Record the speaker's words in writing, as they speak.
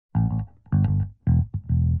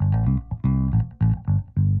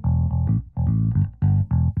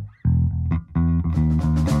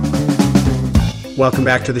Welcome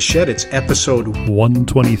back to the shed. It's episode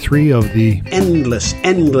 123 of the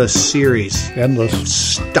endless series.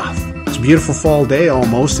 Endless Stuff. It's a beautiful fall day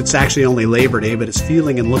almost. It's actually only Labor Day, but it's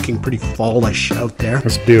feeling and looking pretty fallish out there.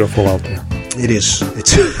 It's beautiful out there. It is.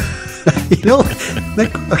 It's, you know,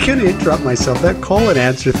 I'm going to interrupt myself. That call and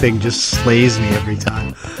answer thing just slays me every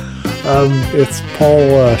time. It's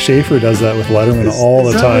Paul Schaefer does that with Letterman all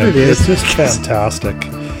the time. It is? It's just fantastic.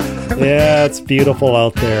 Yeah, it's beautiful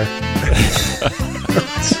out there.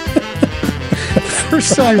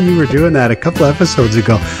 First time you were doing that a couple episodes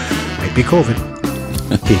ago, might be COVID.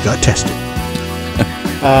 He got tested.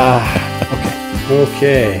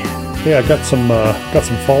 Okay. Yeah, I got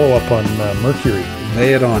some follow up on Mercury.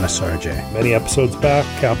 Lay it on us, RJ. Many episodes back,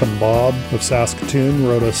 Captain Bob of Saskatoon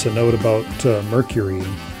wrote us a note about Mercury.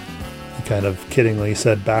 He kind of kiddingly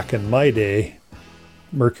said, back in my day,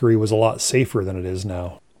 Mercury was a lot safer than it is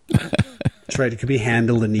now. That's right. It could be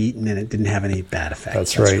handled and eaten, and it didn't have any bad effects.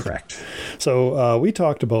 That's right. Correct. So we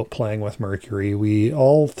talked about playing with Mercury.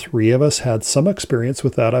 All three of us had some experience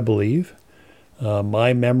with that, I believe.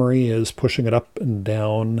 My memory is pushing it up and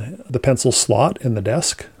down the pencil slot in the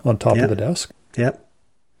desk, on top of the desk. Yep.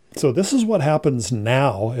 So this is what happens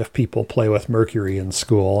now if people play with Mercury in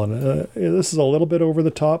school. And this is a little bit over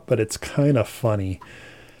the top, but it's kind of funny.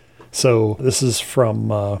 So this is from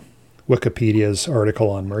Wikipedia's article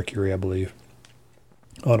on Mercury, I believe.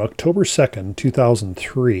 On October 2nd,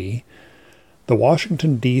 2003, the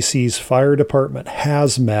Washington, D.C.'s Fire Department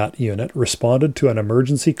Hazmat Unit responded to an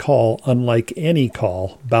emergency call unlike any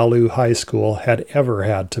call Ballou High School had ever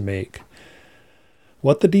had to make.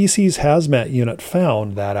 What the D.C.'s Hazmat Unit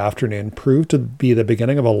found that afternoon proved to be the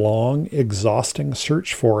beginning of a long, exhausting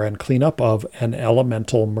search for and cleanup of an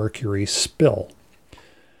elemental mercury spill.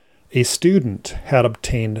 A student had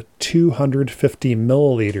obtained 250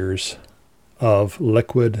 milliliters of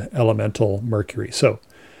liquid elemental mercury. So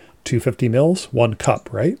 250 mils, 1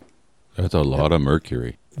 cup, right? That's a lot of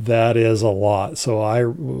mercury. That is a lot. So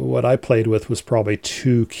what I played with was probably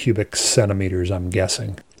 2 cubic centimeters, I'm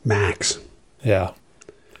guessing. Max. Yeah.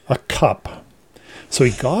 A cup. So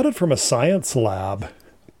he got it from a science lab.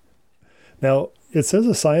 Now, it says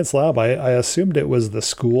a science lab. I assumed it was the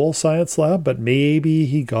school science lab, but maybe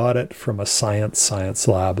he got it from a science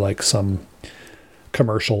lab, like some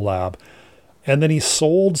commercial lab. And then he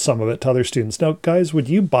sold some of it to other students. Now, guys, would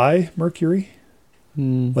you buy mercury?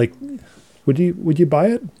 Like, would you buy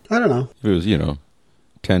it? I don't know. If it was,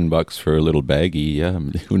 $10 for a little baggie, yeah,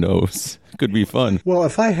 who knows? Could be fun. Well,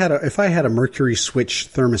 if I had a mercury switch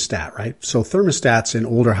thermostat, right? So thermostats in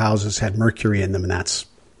older houses had mercury in them, and that's,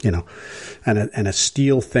 and a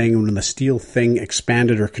steel thing. When the steel thing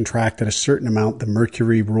expanded or contracted a certain amount, the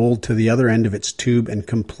mercury rolled to the other end of its tube and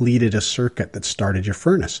completed a circuit that started your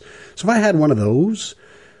furnace. So if I had one of those,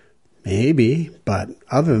 maybe, but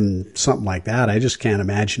other than something like that, I just can't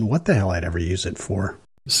imagine what the hell I'd ever use it for.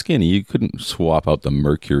 Skinny, you couldn't swap out the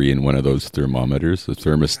mercury in one of those thermometers, the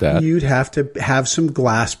thermostat. You'd have to have some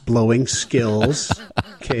glass blowing skills,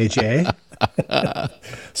 KJ.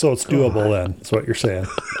 So it's doable then, that's what you're saying.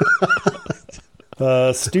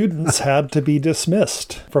 Students had to be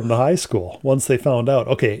dismissed from the high school once they found out,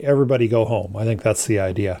 okay, everybody go home. I think that's the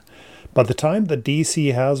idea. By the time the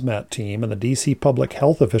D.C. Hazmat team and the D.C. public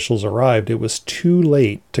health officials arrived, it was too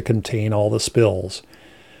late to contain all the spills.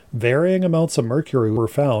 Varying amounts of mercury were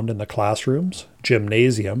found in the classrooms,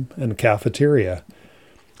 gymnasium, and cafeteria.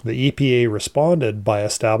 The EPA responded by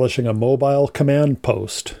establishing a mobile command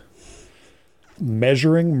post,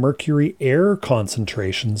 measuring mercury air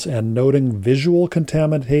concentrations and noting visual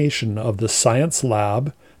contamination of the science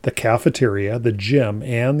lab, the cafeteria, the gym,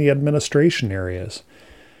 and the administration areas.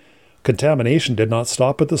 Contamination did not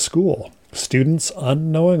stop at the school. Students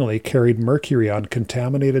unknowingly carried mercury on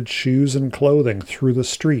contaminated shoes and clothing through the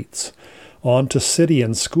streets, onto city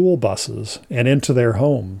and school buses, and into their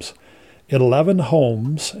homes. 11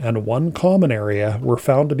 homes and 1 common area were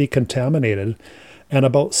found to be contaminated, and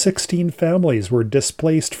about 16 families were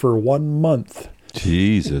displaced for 1 month.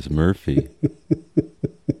 Jesus, Murphy.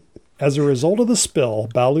 As a result of the spill,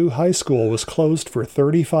 Ballou High School was closed for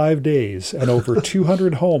 35 days, and over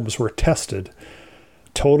 200 homes were tested.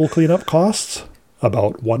 Total cleanup costs?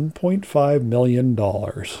 About $1.5 million.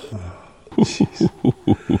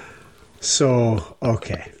 So,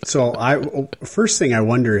 okay. So first thing I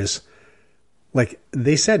wonder is, like,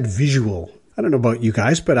 they said visual. I don't know about you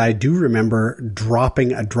guys, but I do remember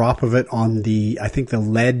dropping a drop of it on the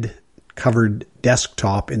lead covered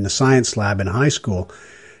desktop in the science lab in high school.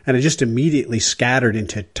 And it just immediately scattered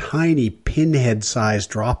into tiny pinhead sized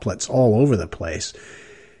droplets all over the place.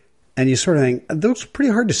 And you sort of think, those are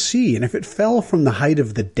pretty hard to see. And if it fell from the height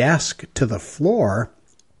of the desk to the floor,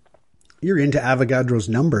 you're into Avogadro's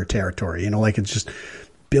number territory. Like it's just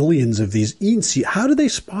billions of these. You can see, how do they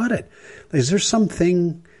spot it? Is there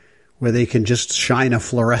something where they can just shine a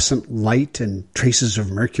fluorescent light and traces of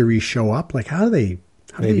mercury show up? Like, how do they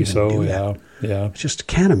Maybe even so, do yeah. that? Yeah. Just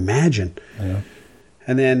can't imagine. Yeah.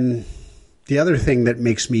 And then the other thing that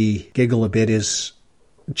makes me giggle a bit is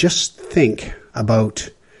just think about...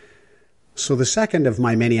 So the second of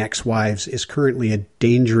my many ex-wives is currently a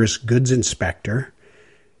dangerous goods inspector.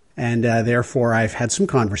 And therefore, I've had some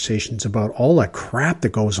conversations about all the crap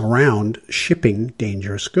that goes around shipping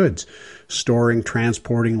dangerous goods. Storing,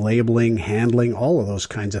 transporting, labeling, handling, all of those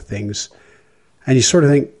kinds of things. And you sort of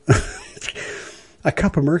think... A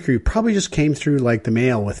cup of mercury probably just came through like the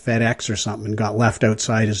mail with FedEx or something and got left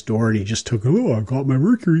outside his door, and he just took, I got my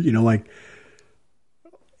mercury. Like,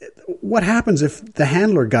 what happens if the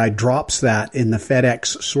handler guy drops that in the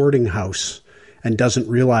FedEx sorting house and doesn't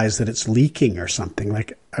realize that it's leaking or something?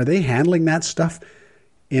 Like, are they handling that stuff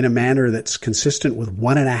in a manner that's consistent with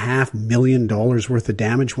 $1.5 million worth of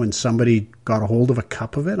damage when somebody got a hold of a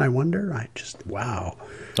cup of it? I wonder. Wow.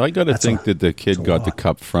 I got to think that the kid got the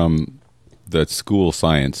cup from the school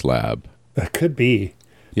science lab. That could be.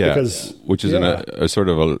 Yeah, which is a sort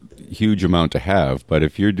of a huge amount to have. But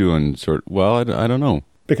if you're doing I don't know.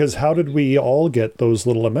 Because how did we all get those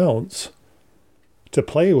little amounts to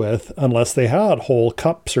play with unless they had whole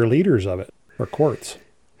cups or liters of it or quarts?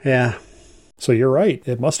 Yeah. So you're right.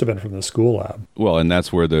 It must have been from the school lab. Well, and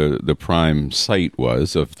that's where the prime site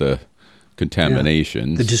was of the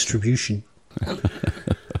contamination. The distribution.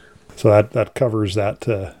 So that covers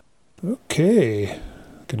that. Okay.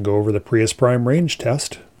 Can go over the Prius Prime range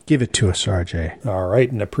test. Give it to us, RJ. All right.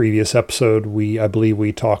 In a previous episode, I believe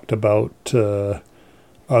we talked about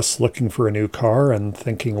us looking for a new car and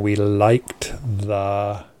thinking we liked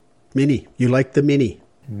the... Mini. You like the Mini?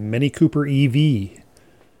 Mini Cooper EV,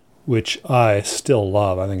 which I still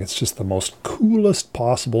love. I think it's just the most coolest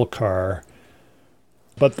possible car.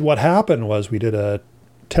 But what happened was we did a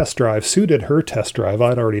test drive. Sue did her test drive.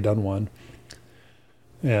 I'd already done one.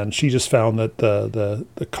 And she just found that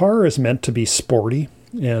the car is meant to be sporty.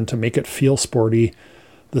 And to make it feel sporty,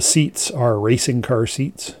 the seats are racing car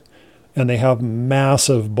seats. And they have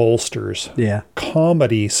massive bolsters. Yeah.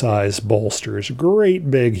 Comedy-size bolsters.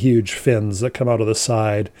 Great big, huge fins that come out of the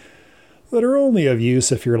side that are only of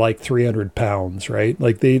use if you're like 300 pounds, right?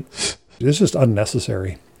 Like it's just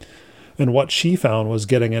unnecessary. And what she found was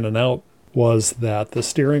getting in and out was that the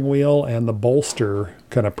steering wheel and the bolster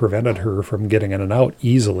kind of prevented her from getting in and out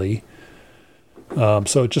easily.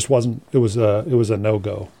 So it just wasn't, it was a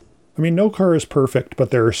no-go. I mean, no car is perfect,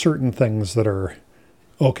 but there are certain things that are,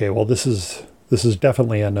 okay, well, this is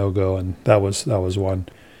definitely a no-go, and that was one.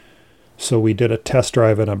 So we did a test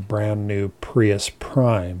drive in a brand new Prius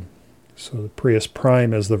Prime. So the Prius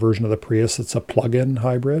Prime is the version of the Prius that's a plug-in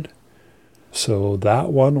hybrid. So that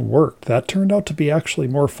one worked. That turned out to be actually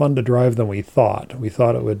more fun to drive than we thought. We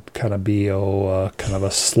thought it would kind of be, kind of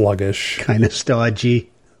a sluggish. Kind of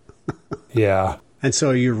stodgy. Yeah. And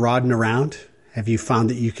so you're rodding around? Have you found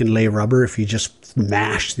that you can lay rubber if you just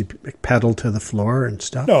mash the pedal to the floor and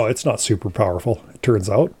stuff? No, it's not super powerful, it turns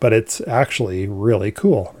out, but it's actually really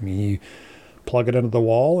cool. I mean, you plug it into the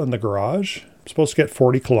wall in the garage. You're supposed to get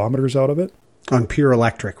 40 kilometers out of it. On pure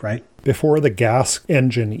electric, right? Before the gas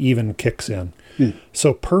engine even kicks in.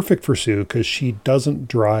 So perfect for Sue because she doesn't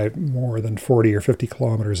drive more than 40 or 50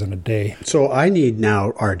 kilometers in a day. So I need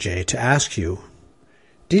now, RJ, to ask you,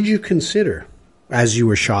 did you consider, as you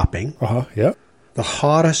were shopping, yeah, the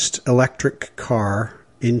hottest electric car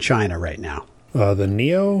in China right now? The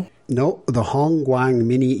Neo? No, the Hongguang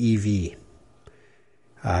Mini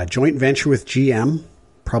EV. Joint venture with GM.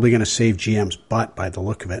 Probably going to save GM's butt by the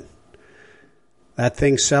look of it. That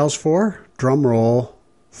thing sells for, drum roll,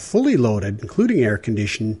 fully loaded, including air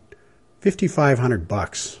condition,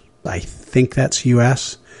 $5,500. I think that's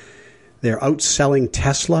US. They're outselling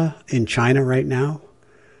Tesla in China right now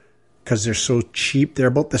because they're so cheap. They're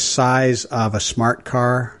about the size of a smart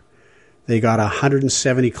car. They got a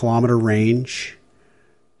 170 kilometer range,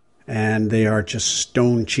 and they are just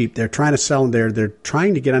stone cheap. They're trying to sell them. They're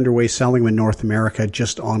trying to get underway selling them in North America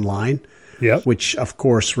just online. Yep. Which, of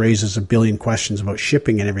course, raises a billion questions about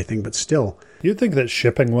shipping and everything, but still. You'd think that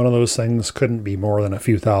shipping one of those things couldn't be more than a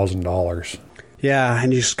few $1,000s. Yeah,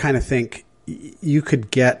 and you just kind of think you could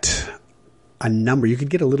get a number. You could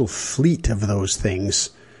get a little fleet of those things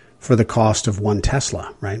for the cost of one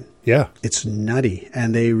Tesla, right? Yeah. It's nutty,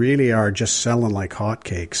 and they really are just selling like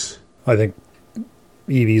hotcakes. I think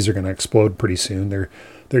EVs are going to explode pretty soon.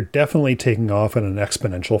 They're definitely taking off in an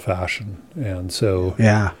exponential fashion, and so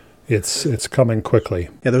Yeah. it's coming quickly.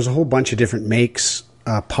 Yeah, there's a whole bunch of different makes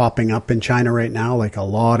popping up in China right now. Like a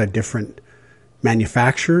lot of different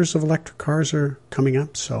manufacturers of electric cars are coming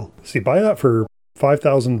up. So See, buy that for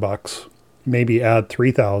 $5,000, maybe add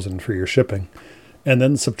 $3,000 for your shipping, and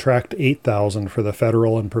then subtract $8,000 for the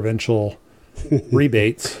federal and provincial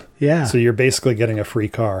rebates. yeah, So you're basically getting a free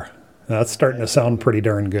car. That's starting to sound pretty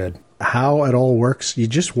darn good. how it all works, you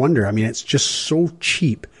just wonder. I mean, it's just so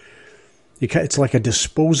cheap. It's like a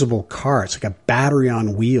disposable car. It's like a battery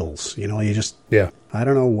on wheels. You know, Yeah. I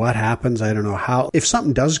don't know what happens. I don't know how. If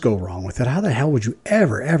something does go wrong with it, how the hell would you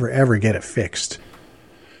ever get it fixed?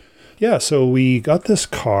 Yeah, so we got this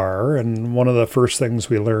car, and one of the first things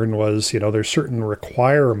we learned was, there's certain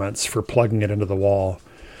requirements for plugging it into the wall.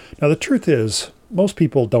 Now, the truth is, most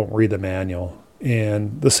people don't read the manual,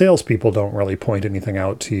 and the salespeople don't really point anything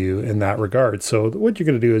out to you in that regard. So what you're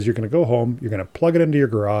going to do is you're going to go home, you're going to plug it into your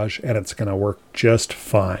garage, and it's going to work just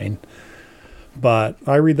fine. But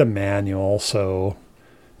I read the manual, so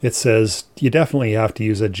it says you definitely have to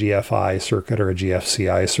use a GFI circuit or a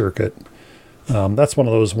GFCI circuit. That's one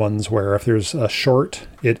of those ones where if there's a short,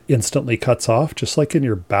 it instantly cuts off. Just like in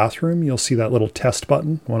your bathroom, you'll see that little test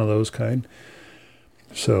button, one of those kind.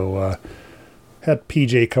 So had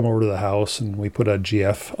PJ come over to the house and we put a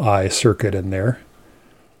GFI circuit in there.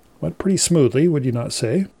 Went pretty smoothly, would you not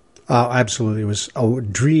say? Absolutely. It was a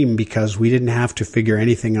dream because we didn't have to figure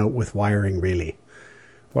anything out with wiring, really.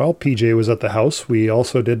 Well, PJ was at the house. We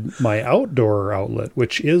also did my outdoor outlet,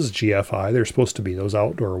 which is GFI. They're supposed to be those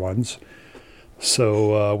outdoor ones.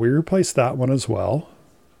 So we replaced that one as well.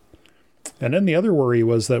 And then the other worry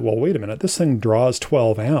was that, well, wait a minute, this thing draws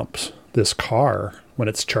 12 amps, this car, when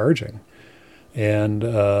it's charging. And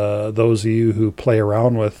those of you who play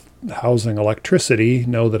around with housing electricity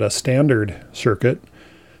know that a standard circuit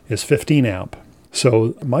is 15 amp.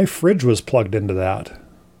 So my fridge was plugged into that.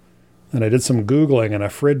 And I did some Googling, and a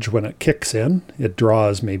fridge, when it kicks in, it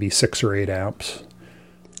draws maybe 6 or 8 amps.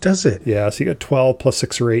 Does it? Yeah, so you got 12 plus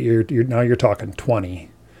 6 or 8, now you're talking 20.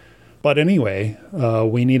 But anyway,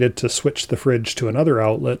 we needed to switch the fridge to another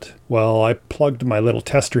outlet. Well, I plugged my little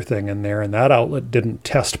tester thing in there, and that outlet didn't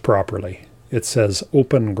test properly. It says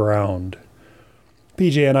open ground.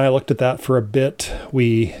 PJ and I looked at that for a bit.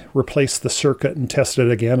 We replaced the circuit and tested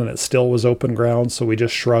it again, and it still was open ground, so we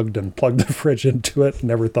just shrugged and plugged the fridge into it and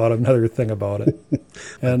never thought another thing about it.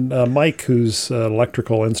 And Mike, who's an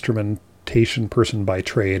electrical instrumentation person by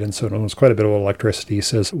trade, and so knows quite a bit about electricity,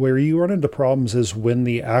 says where you run into problems is when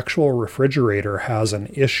the actual refrigerator has an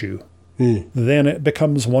issue. Then it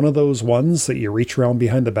becomes one of those ones that you reach around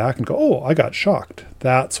behind the back and go, oh, I got shocked.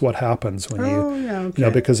 That's what happens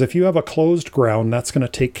when because if you have a closed ground, that's going to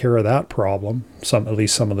take care of that problem, at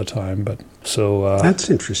least some of the time. But so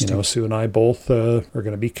that's interesting. Sue and I both are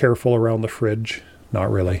going to be careful around the fridge.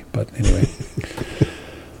 Not really, but anyway.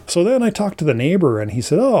 So then I talked to the neighbor, and he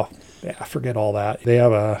said, oh, yeah, forget all that. They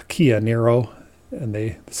have a Kia Niro,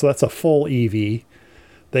 and so that's a full EV.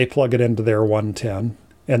 They plug it into their 110.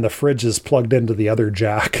 And the fridge is plugged into the other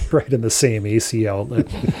jack right in the same AC outlet.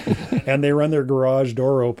 And they run their garage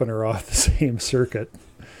door opener off the same circuit.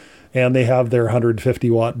 And they have their 150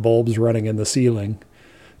 watt bulbs running in the ceiling.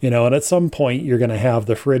 And at some point you're going to have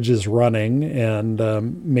the fridges running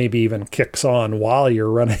and maybe even kicks on while you're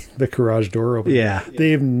running the garage door opener. Yeah.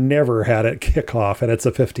 They've never had it kick off, and it's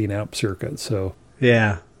a 15 amp circuit. So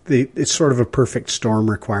yeah. It's sort of a perfect storm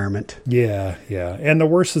requirement. Yeah. And the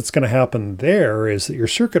worst that's going to happen there is that your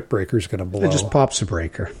circuit breaker is going to blow. It just pops a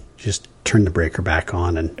breaker. Just turn the breaker back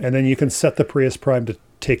on. And then you can set the Prius Prime to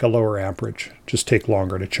take a lower amperage. Just take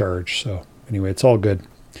longer to charge. So anyway, it's all good.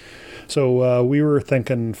 So we were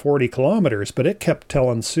thinking 40 kilometers, but it kept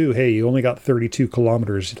telling Sue, hey, you only got 32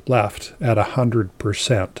 kilometers left at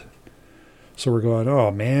 100%. So we're going, oh,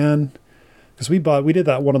 man. Because we did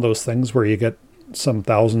that one of those things where you get some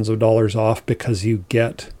thousands of dollars off because you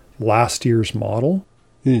get last year's model.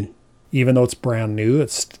 Even though it's brand new,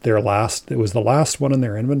 it was the last one in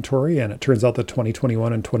their inventory, and it turns out that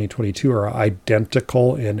 2021 and 2022 are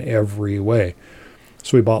identical in every way.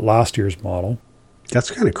 So we bought last year's model.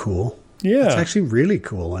 That's kind of cool. Yeah. It's actually really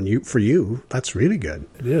cool for you. That's really good.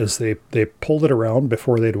 It is. They pulled it around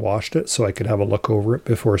before they'd washed it so I could have a look over it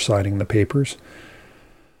before signing the papers.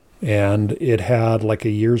 And it had like a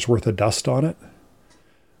year's worth of dust on it.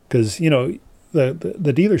 Because, the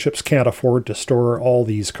dealerships can't afford to store all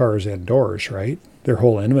these cars indoors, right? Their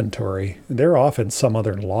whole inventory. They're off in some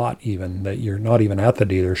other lot even that you're not even at the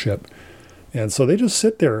dealership. And so they just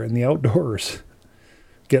sit there in the outdoors,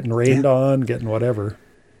 getting rained on, getting whatever.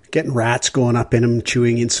 getting rats going up in them,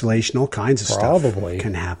 chewing insulation, all kinds of stuff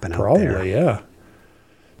can happen out there. Probably, yeah.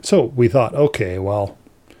 So we thought, okay, well,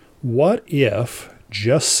 what if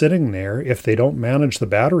just sitting there, if they don't manage the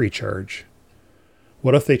battery charge,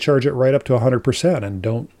 what if they charge it right up to 100% and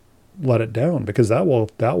don't let it down? Because that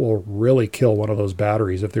will really kill one of those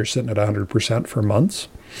batteries if they're sitting at 100% for months.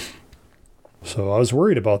 So I was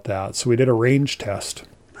worried about that. So we did a range test.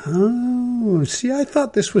 Oh, see, I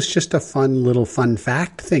thought this was just a fun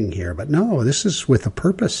fact thing here, but no, this is with a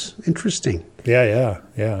purpose. Interesting. Yeah.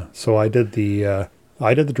 So I did the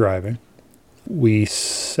driving. We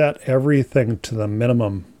set everything to the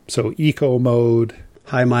minimum. So eco mode,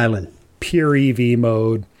 high mileage, pure EV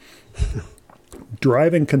mode,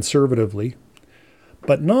 driving conservatively,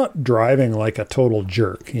 but not driving like a total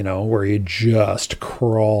jerk, where you just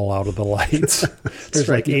crawl out of the lights. There's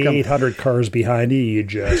like 800 cars behind you. You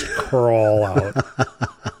just crawl out.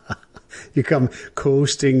 You come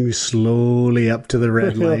coasting slowly up to the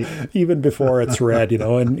red light. Even before it's red,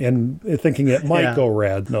 and thinking it might go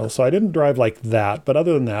red. No, so I didn't drive like that. But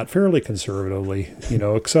other than that, fairly conservatively.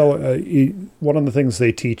 One of the things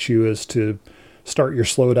they teach you is to start your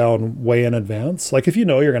slowdown way in advance. Like if you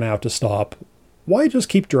know you're going to have to stop, why just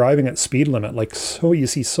keep driving at speed limit? You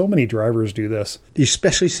see so many drivers do this. You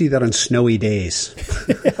especially see that on snowy days.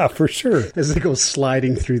 Yeah, for sure. As they go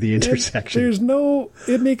sliding through the intersection.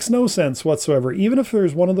 It makes no sense whatsoever. Even if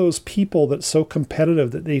there's one of those people that's so competitive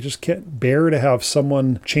that they just can't bear to have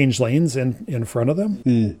someone change lanes in front of them.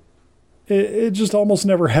 Mm. It just almost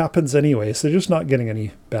never happens anyway. So they're just not getting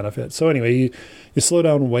any benefit. So anyway, you slow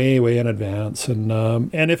down way in advance.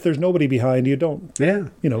 And if there's nobody behind you, don't,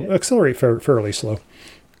 accelerate fairly slow.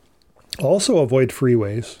 Also avoid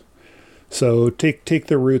freeways. So take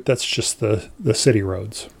the route that's just the city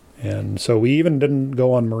roads. And so we even didn't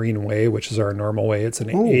go on Marine Way, which is our normal way. It's an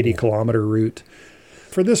 80-kilometer route.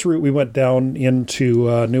 For this route, we went down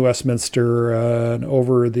into New Westminster and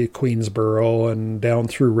over the Queensboro and down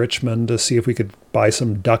through Richmond to see if we could buy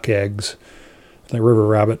some duck eggs at the River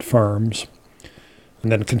Rabbit Farms.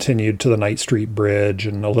 And then continued to the Knight Street Bridge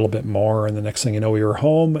and a little bit more. And the next thing you know, we were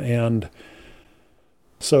home. And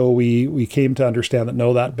so we came to understand that,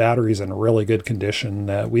 no, that battery's in really good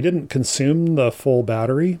condition. We didn't consume the full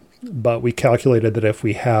battery, but we calculated that if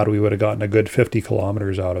we had, we would have gotten a good 50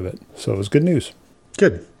 kilometers out of it. So it was good news.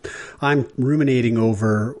 Good. I'm ruminating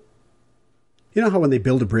over, how when they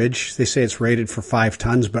build a bridge, they say it's rated for 5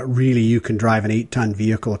 tons, but really you can drive an 8-ton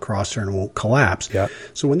vehicle across there and it won't collapse. Yeah.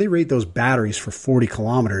 So when they rate those batteries for 40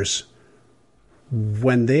 kilometers,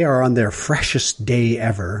 when they are on their freshest day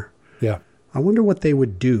ever, I wonder what they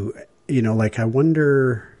would do. I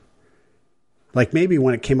wonder, maybe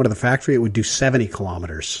when it came out of the factory, it would do 70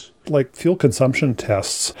 kilometers. Fuel consumption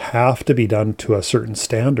tests have to be done to a certain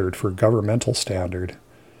standard for governmental standard.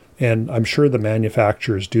 And I'm sure the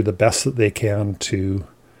manufacturers do the best that they can to,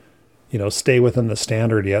 stay within the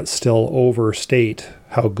standard, yet still overstate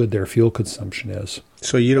how good their fuel consumption is.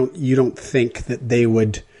 So you don't think that they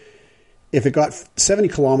would, if it got 70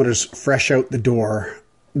 kilometers fresh out the door,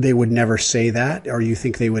 they would never say that? Or you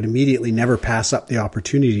think they would immediately never pass up the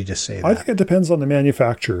opportunity to say that? I think it depends on the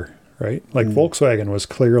manufacturer. Right? Volkswagen was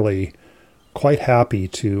clearly quite happy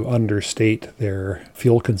to understate their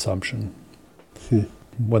fuel consumption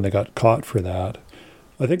when they got caught for that.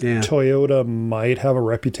 I think Toyota might have a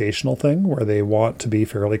reputational thing where they want to be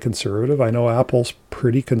fairly conservative. I know Apple's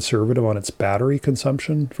pretty conservative on its battery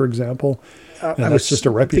consumption, for example. And that's just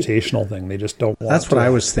a reputational thing. They just don't want That's what I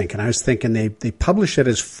was thinking. I was thinking they publish it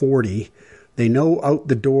as 40. They know out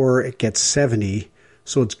the door it gets 70.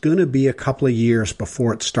 So it's going to be a couple of years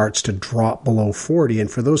before it starts to drop below 40. And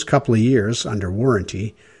for those couple of years under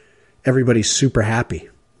warranty, everybody's super happy.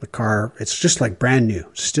 The car, it's just like brand new,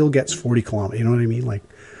 still gets 40 kilometers. You know what I mean?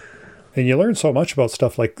 And you learn so much about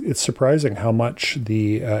stuff. It's surprising how much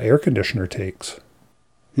the air conditioner takes.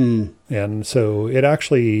 And so it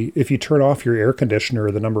actually, if you turn off your air conditioner,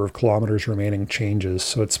 the number of kilometers remaining changes.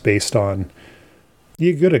 So it's based on,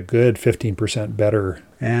 you get a good 15% better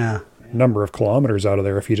number of kilometers out of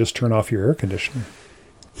there if you just turn off your air conditioner.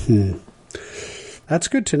 That's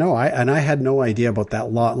good to know. I had no idea about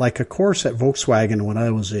that law. Of course, at Volkswagen, when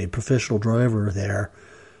I was a professional driver there,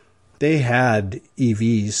 they had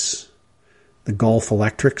EVs, the Golf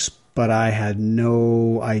Electrics, but I had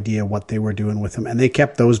no idea what they were doing with them. And they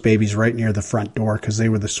kept those babies right near the front door because they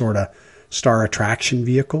were the sort of star attraction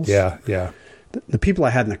vehicles. Yeah. The people I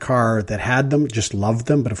had in the car that had them just loved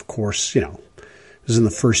them, but of course, it was in the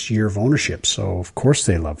first year of ownership, so of course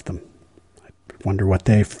they loved them. I wonder what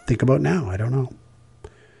they think about now. I don't know.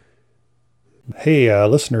 Hey,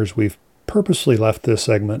 listeners, we've purposely left this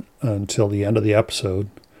segment until the end of the episode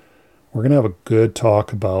we're going to have a good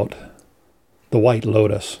talk about The White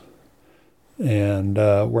Lotus. And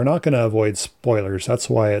we're not going to avoid spoilers. That's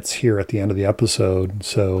why it's here at the end of the episode.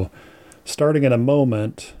 So starting in a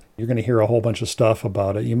moment, you're going to hear a whole bunch of stuff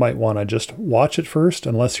about it. You might want to just watch it first,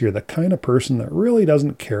 unless you're the kind of person that really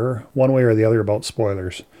doesn't care one way or the other about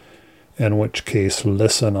spoilers. In which case,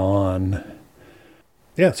 listen on.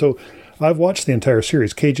 Yeah, so I've watched the entire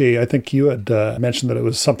series. KJ, I think you had mentioned that it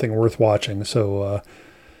was something worth watching. So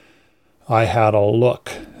I had a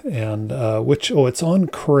look. And it's on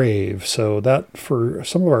Crave. So that, for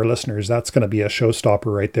some of our listeners, that's going to be a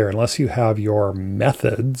showstopper right there. Unless you have your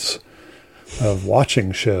methods of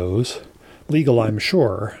watching shows. Legal, I'm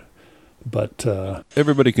sure. But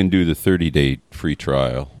everybody can do the 30-day free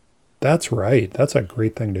trial. That's right. That's a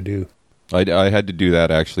great thing to do. I had to do that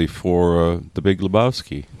actually for The Big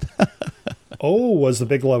Lebowski. Oh, was The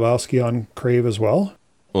Big Lebowski on Crave as well?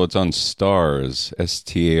 Well, it's on Starz,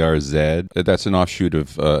 STARZ. That's an offshoot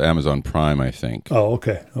of Amazon Prime, I think. Oh,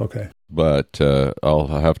 okay. But I'll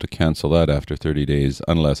have to cancel that after 30 days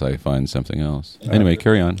unless I find something else. Anyway,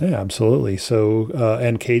 carry on. Yeah, absolutely. So,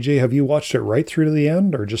 and KJ, have you watched it right through to the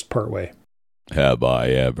end or just partway? Have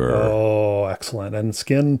I ever? Oh, excellent. And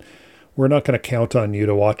Skin, we're not going to count on you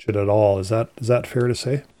to watch it at all. Is that fair to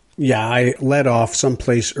say? Yeah, I led off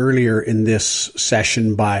someplace earlier in this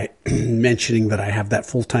session by mentioning that I have that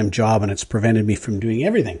full-time job and it's prevented me from doing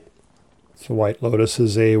everything. So White Lotus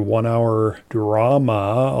is a 1-hour drama,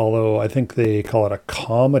 although I think they call it a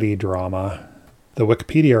comedy drama. The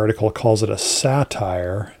Wikipedia article calls it a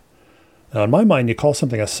satire. Now, in my mind, you call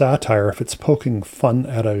something a satire if it's poking fun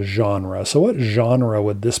at a genre. So what genre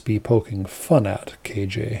would this be poking fun at,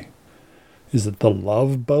 KJ? Is it The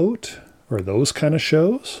Love Boat or those kind of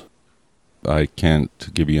shows? I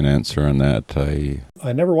can't give you an answer on that.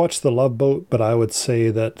 I never watched The Love Boat, but I would say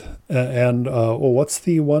that, what's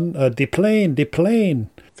the one? Deplane.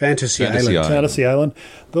 Fantasy Island. Fantasy Island.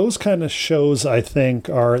 Those kind of shows, I think,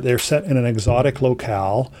 they're set in an exotic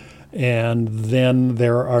locale, and then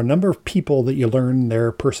there are a number of people that you learn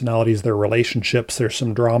their personalities, their relationships. There's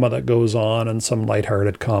some drama that goes on and some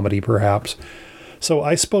lighthearted comedy, perhaps. So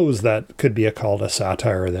I suppose that could be called a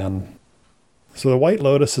satire then. So the White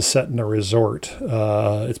Lotus is set in a resort.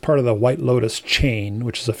 It's part of the White Lotus chain,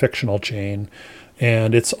 which is a fictional chain,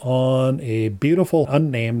 and it's on a beautiful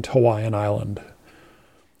unnamed Hawaiian island.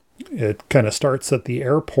 It kind of starts at the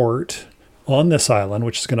airport on this island,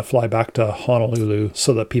 which is going to fly back to Honolulu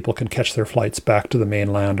so that people can catch their flights back to the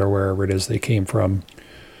mainland or wherever it is they came from.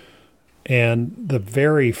 And the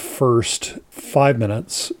very first 5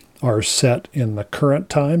 minutes are set in the current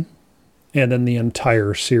time, and then the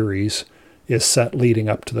entire series is set leading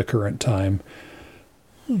up to the current time.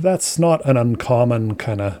 That's not an uncommon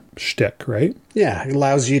kind of shtick, right? Yeah, it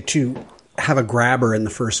allows you to have a grabber in the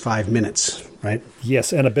first 5 minutes, right?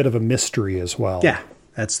 Yes, and a bit of a mystery as well. Yeah,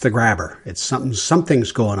 that's the grabber. It's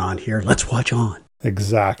something's going on here. Let's watch on.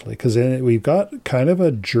 Exactly, because we've got kind of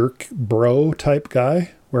a jerk bro type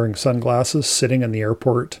guy wearing sunglasses sitting in the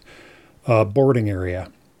airport boarding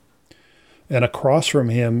area. And across from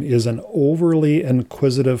him is an overly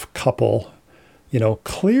inquisitive couple,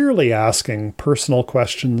 clearly asking personal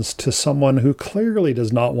questions to someone who clearly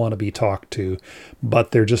does not want to be talked to,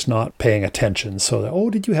 but they're just not paying attention. So,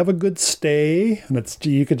 did you have a good stay? And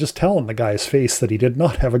you could just tell in the guy's face that he did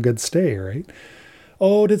not have a good stay, right?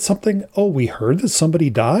 We heard that somebody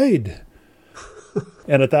died.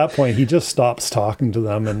 And at that point, he just stops talking to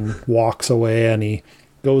them and walks away, and he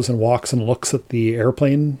goes and walks and looks at the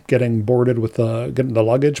airplane getting boarded with getting the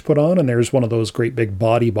luggage put on, and there's one of those great big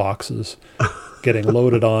body boxes getting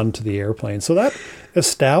loaded onto the airplane. So that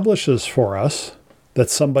establishes for us that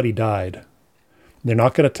somebody died. They're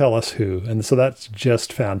not going to tell us who, and so that's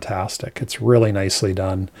just fantastic. It's really nicely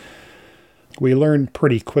done. We learned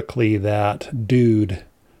pretty quickly that dude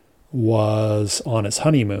was on his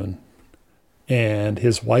honeymoon, and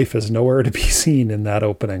his wife is nowhere to be seen in that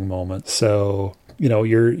opening moment. So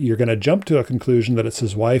you're going to jump to a conclusion that it's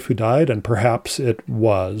his wife who died, and perhaps it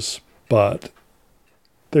was, but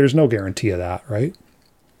there's no guarantee of that, right?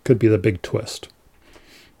 Could be the big twist.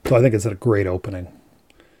 So I think it's a great opening.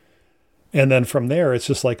 And then from there, it's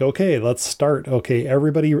just like, okay, let's start. Okay,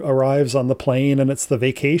 everybody arrives on the plane, and it's the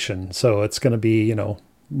vacation. So it's going to be,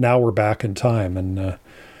 now we're back in time. And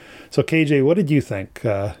so KJ, what did you think?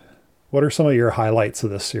 What are some of your highlights of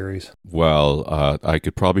this series? Well, I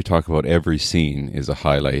could probably talk about every scene is a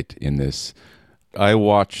highlight in this. I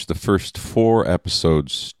watched the first 4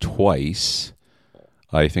 episodes twice.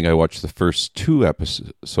 I think I watched the first 2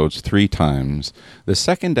 episodes 3 times. The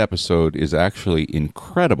second episode is actually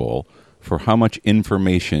incredible for how much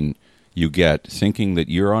information you get thinking that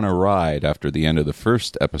you're on a ride after the end of the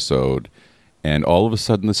first episode, and all of a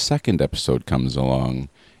sudden the second episode comes along,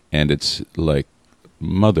 and it's like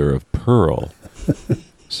mother of pearl.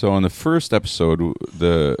 So in the first episode,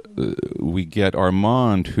 we get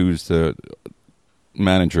Armand, who's the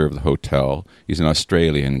manager of the hotel. He's an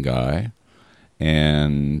Australian guy,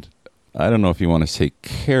 and I don't know if you want to say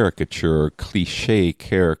caricature or cliche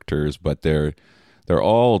characters, but they're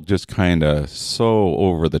all just kind of so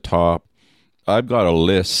over the top. I've got a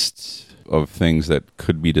list of things that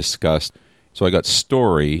could be discussed. So I got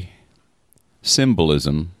story,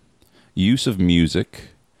 symbolism, use of music,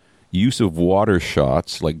 use of water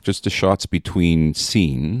shots, like just the shots between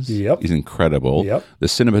scenes is incredible. Yep. The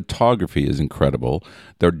cinematography is incredible.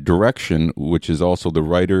 The direction, which is also the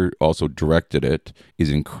writer also directed it, is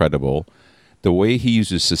incredible. The way he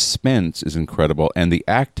uses suspense is incredible, and the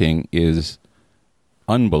acting is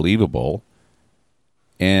unbelievable.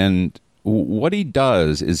 And what he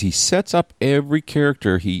does is he sets up every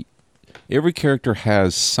character. Every character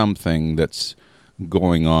has something that's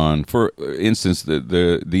going on. For instance,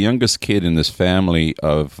 the youngest kid in this family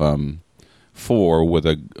of 4 with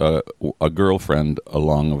a girlfriend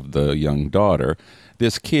along with the young daughter.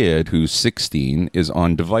 This kid who's 16 is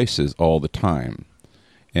on devices all the time,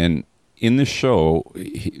 and in the show,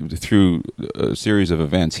 through a series of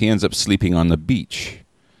events, he ends up sleeping on the beach,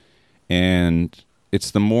 and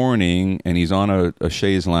it's the morning, and he's on a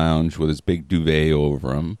chaise lounge with his big duvet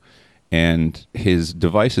over him. And his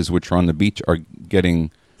devices, which are on the beach, are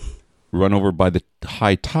getting run over by the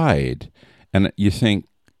high tide. And you think,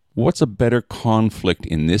 what's a better conflict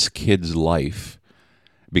in this kid's life?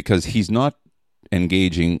 Because he's not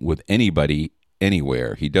engaging with anybody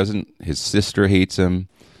anywhere. His sister hates him.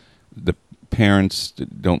 The parents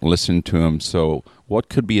don't listen to him. So what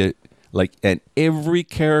could be and every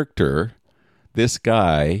character, this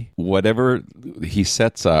guy, whatever he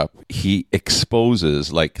sets up, he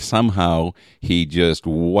exposes, like somehow he just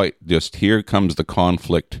here comes the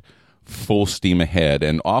conflict full steam ahead.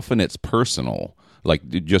 And often it's personal, like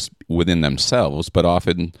just within themselves, but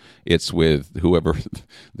often it's with whoever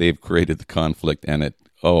they've created the conflict, and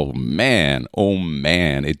oh man,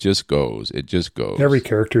 it just goes. Every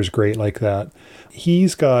character is great like that.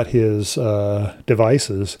 He's got his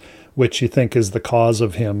devices, which you think is the cause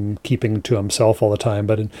of him keeping to himself all the time.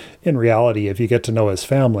 But in reality, if you get to know his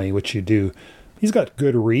family, which you do, he's got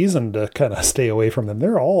good reason to kind of stay away from them.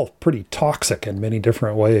 They're all pretty toxic in many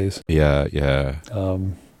different ways. Yeah.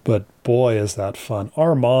 But boy, is that fun.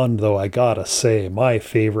 Armand, though, I gotta say, my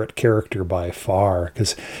favorite character by far,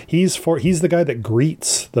 because he's the guy that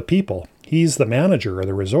greets the people. He's the manager of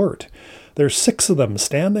the resort. There's 6 of them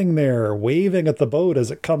standing there waving at the boat as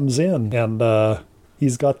it comes in, and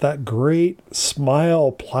he's got that great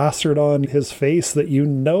smile plastered on his face that you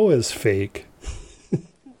know is fake.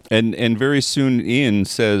 And very soon Ian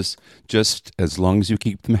says, just as long as you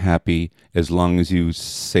keep them happy, as long as you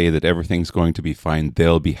say that everything's going to be fine,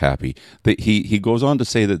 they'll be happy. He goes on to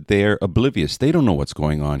say that they're oblivious. They don't know what's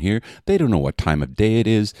going on here. They don't know what time of day it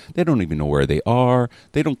is. They don't even know where they are.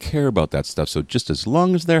 They don't care about that stuff. So just as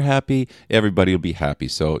long as they're happy, everybody will be happy.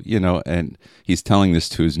 So, and he's telling this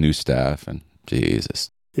to his new staff, and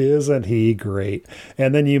Jesus. Isn't he great?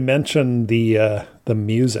 And then you mentioned the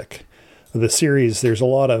music. The series, there's a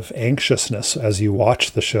lot of anxiousness as you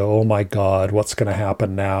watch the show. Oh my God, what's going to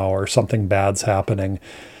happen now? Or something bad's happening.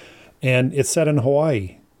 And it's set in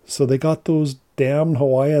Hawaii. So they got those damn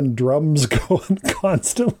Hawaiian drums going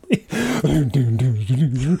constantly. You're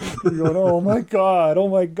going, oh my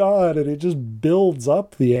God. And it just builds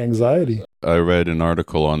up the anxiety. I read an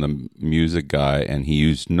article on the music guy, and he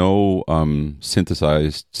used no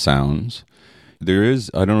synthesized sounds. There is,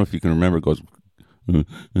 I don't know if you can remember, it goes...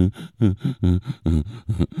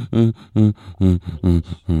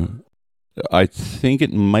 I think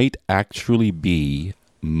it might actually be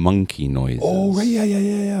monkey noises. Oh, right,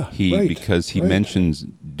 yeah. Because he mentions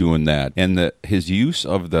doing that, and his use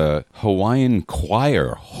of the Hawaiian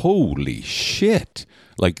choir. Holy shit!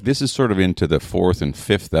 Like, this is sort of into the 4th and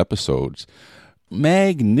 5th episodes.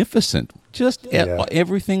 Magnificent, just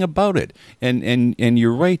everything about it. And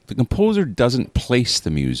you're right, the composer doesn't place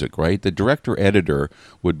the music, right? The director editor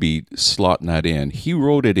would be slotting that in. He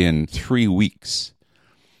wrote it in 3 weeks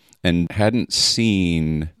and hadn't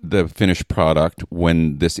seen the finished product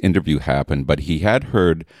when this interview happened, but he had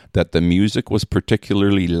heard that the music was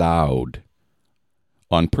particularly loud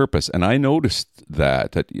on purpose. And I noticed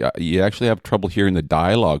that you actually have trouble hearing the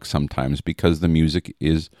dialogue sometimes because the music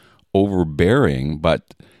is overbearing,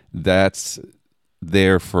 but that's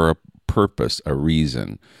there for a purpose, a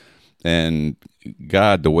reason. And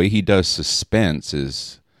God, the way he does suspense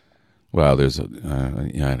is Well, there's I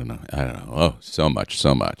don't know. Oh, so much.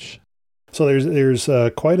 So there's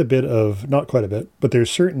quite a bit of, not quite a bit, but there's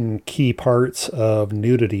certain key parts of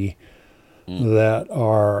nudity that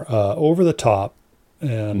are over the top,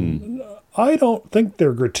 and I don't think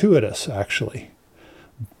they're gratuitous, actually.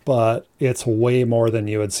 But it's way more than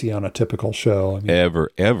you would see on a typical show. I mean,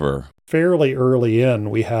 ever. Fairly early in,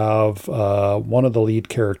 we have one of the lead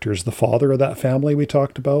characters, the father of that family we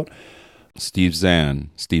talked about. Steve Zahn.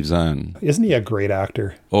 Isn't he a great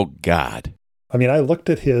actor? Oh, God. I mean, I looked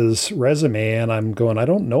at his resume and I'm going, I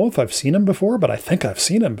don't know if I've seen him before, but I think I've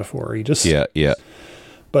seen him before. He just... Yeah.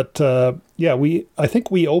 But, I think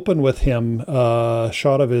we open with him,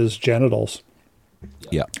 shot of his genitals.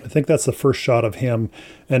 Yeah. I think that's the first shot of him,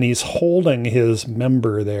 and he's holding his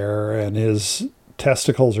member there, and his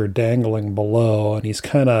testicles are dangling below, and he's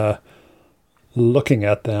kind of looking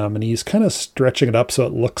at them, and he's kind of stretching it up so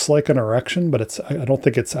it looks like an erection, but I don't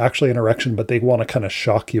think it's actually an erection, but they want to kind of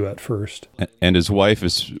shock you at first. And his wife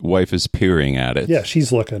is peering at it. Yeah,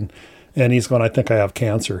 she's looking. And he's going, I think I have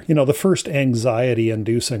cancer. You know, the first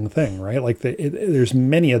anxiety-inducing thing, right? Like, there's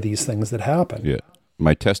many of these things that happen. Yeah.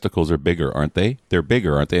 My testicles are bigger, aren't they? They're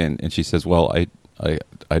bigger, aren't they? And she says, well,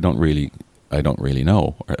 I don't really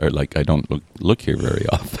know. Or like, I don't look here very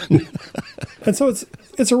often. And so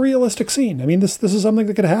it's a realistic scene. I mean, this is something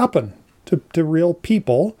that could happen to real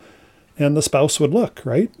people, and the spouse would look,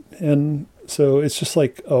 right? And so it's just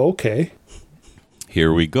like, oh, okay.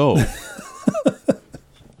 Here we go.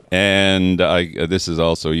 And this is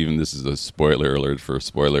a spoiler alert for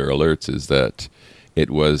spoiler alerts, is that it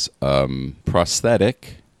was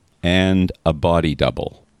prosthetic and a body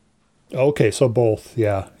double. Okay, so both.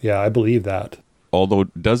 Yeah, I believe that. Although,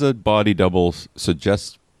 does a body double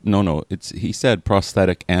suggest... No, he said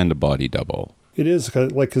prosthetic and a body double. It is,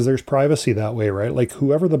 because there's privacy that way, right? Like,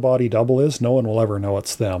 whoever the body double is, no one will ever know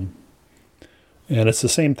it's them. And it's the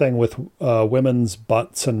same thing with women's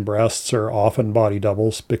butts and breasts are often body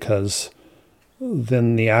doubles, because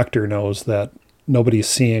then the actor knows that nobody's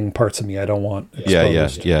seeing parts of me I don't want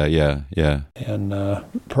exposed. Yeah. And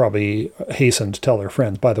probably hasten to tell their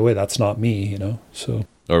friends, by the way, that's not me, you know, so...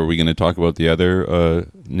 Are we going to talk about the other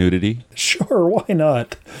nudity? Sure, why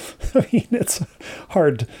not? I mean, it's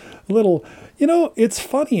hard. It's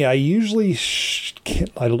funny. I usually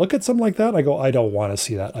I look at something like that and I go, I don't want to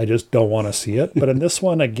see that. I just don't want to see it. But in this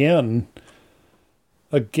one, again,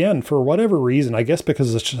 for whatever reason, I guess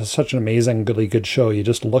because it's just such an amazingly good show, you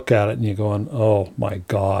just look at it and you're going, oh my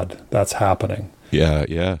God, that's happening.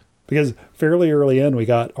 Yeah. Because fairly early in, we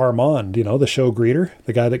got Armand, the show greeter,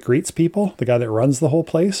 the guy that greets people, the guy that runs the whole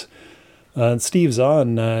place. And Steve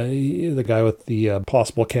Zahn, the guy with the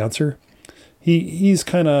possible cancer, he's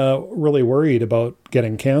kind of really worried about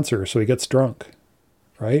getting cancer, so he gets drunk,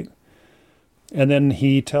 right? And then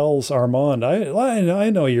he tells Armand, I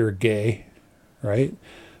know you're gay, right?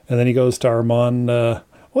 And then he goes to Armand,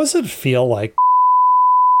 what does it feel like?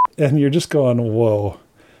 And you're just going, whoa.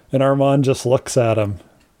 And Armand just looks at him.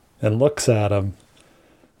 And looks at him,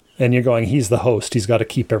 and you're going, he's the host. He's got to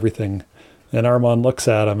keep everything. And Armand looks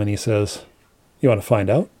at him and he says, you want to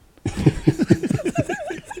find out?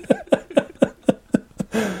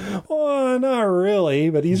 Well, not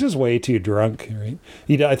really, but he's just way too drunk, right?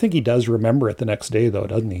 I think he does remember it the next day, though,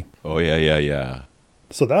 doesn't he? Oh, yeah.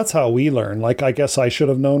 So that's how we learn. Like, I guess I should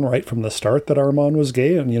have known right from the start that Armand was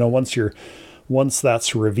gay. And, once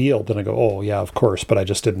that's revealed, then I go, oh, yeah, of course, but I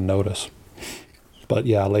just didn't notice. But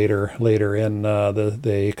yeah, later in,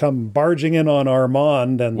 they come barging in on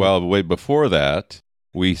Armand, and wait, before that,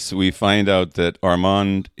 we find out that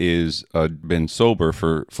Armand is been sober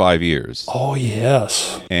for 5 years. Oh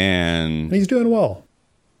yes, and he's doing well.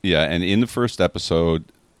 Yeah, and in the first episode,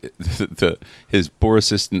 his poor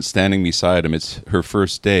assistant standing beside him. It's her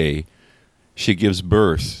first day. She gives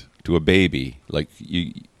birth to a baby. Like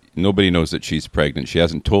nobody knows that she's pregnant. She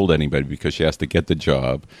hasn't told anybody because she has to get the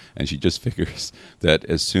job, and she just figures that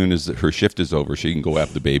as soon as her shift is over, she can go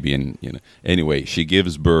have the baby. And anyway, she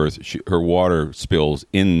gives birth. Her water spills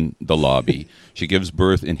in the lobby. She gives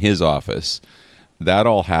birth in his office. That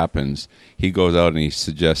all happens. He goes out and he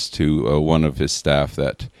suggests to one of his staff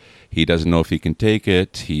that he doesn't know if he can take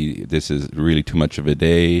it. This is really too much of a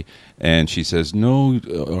day. And she says, no,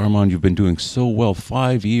 Armand, you've been doing so well.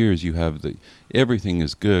 5 years, you have everything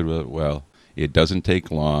is good. Well, it doesn't take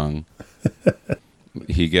long.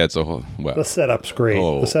 He gets the setup's great.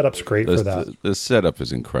 The setup's great for that. The setup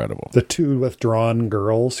is incredible. The two withdrawn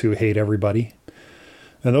girls who hate everybody.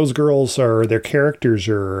 And those girls their characters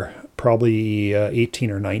are probably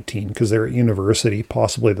 18 or 19 because they're at university,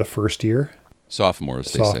 possibly the first year.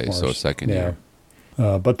 Sophomores, they say, so second year.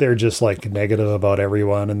 But they're just like negative about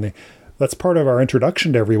everyone. And That's part of our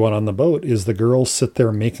introduction to everyone on the boat is the girls sit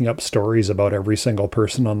there making up stories about every single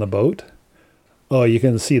person on the boat. Oh, you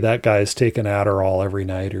can see that guy's taking Adderall every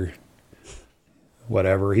night or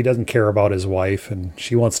whatever. He doesn't care about his wife and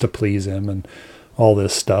she wants to please him and all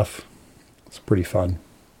this stuff. It's pretty fun.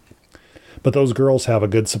 But those girls have a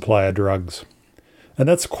good supply of drugs. And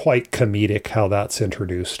that's quite comedic how that's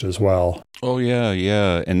introduced as well. Oh, yeah,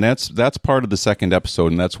 yeah. And that's part of the second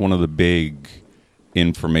episode, and that's one of the big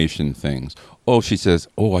information things. Oh, she says,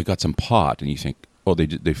 oh, I got some pot. And you think, oh,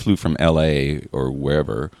 they flew from L.A. or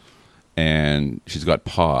wherever, and she's got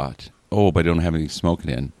pot. Oh, but I don't have anything to smoke it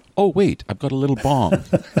in. Oh, wait, I've got a little bomb.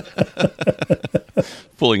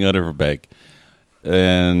 Pulling out of her bag.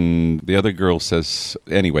 And the other girl says,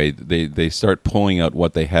 anyway, they start pulling out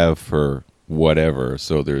what they have for whatever.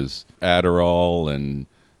 So there's Adderall and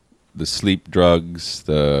the sleep drugs,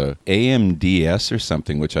 the AMDS or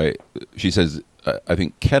something, which she says, I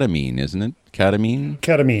think ketamine, isn't it? Ketamine?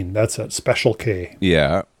 Ketamine, that's it. Special K.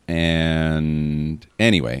 Yeah. And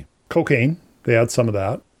anyway. Cocaine. They had some of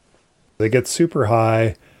that. They get super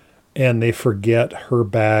high and they forget her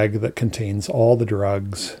bag that contains all the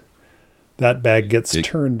drugs. That bag gets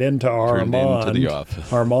turned into Armand. Into the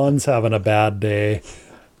office. Armand's having a bad day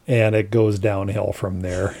and it goes downhill from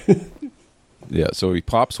there. Yeah, so he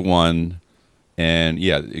pops one, and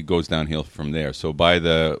yeah, it goes downhill from there. So by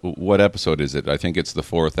what episode is it? I think it's the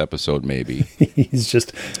 4th episode, maybe.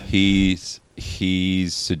 He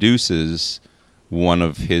seduces one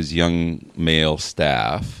of his young male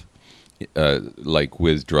staff, like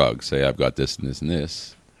with drugs. Say, I've got this and this and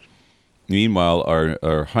this. Meanwhile,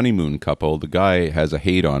 our honeymoon couple, the guy has a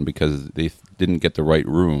hate on because they didn't get the right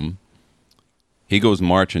room. He goes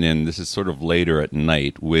marching in. This is sort of later at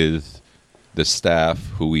night with the staff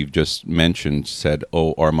who we've just mentioned said,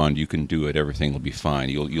 "Oh, Armand, you can do it. Everything will be fine.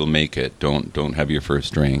 You'll make it. Don't have your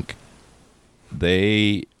first drink."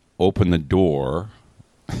 They open the door.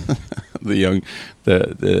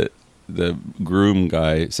 the groom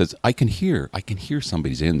guy says, "I can hear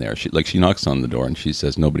somebody's in there." She knocks on the door and she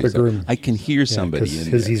says, "Nobody's there." I can hear somebody in there.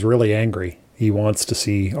 Because he's really angry. He wants to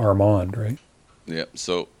see Armand, right? Yeah.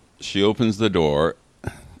 So she opens the door,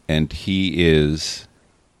 and he is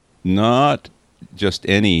not just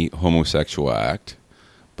any homosexual act,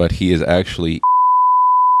 but he is actually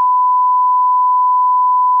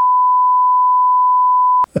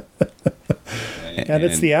and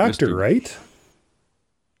it's the actor, right?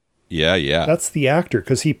 Yeah. That's the actor,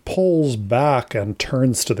 because he pulls back and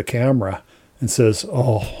turns to the camera and says,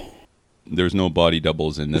 "Oh, there's no body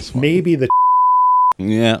doubles in this one." Maybe the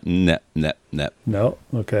yeah, no,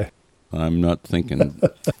 okay. I'm not thinking.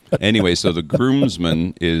 Anyway, so the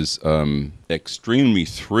groomsman is extremely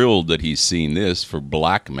thrilled that he's seen this for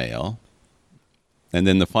blackmail. And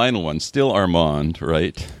then the final one, still Armand,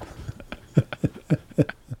 right?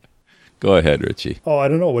 Go ahead, Richie. Oh, I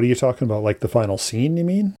don't know. What are you talking about? Like the final scene, you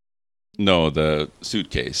mean? No, the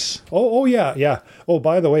suitcase. Oh, yeah. Oh,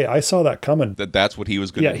 by the way, I saw that coming. That's what he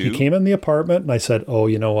was going to do? Yeah, he came in the apartment, and I said, oh,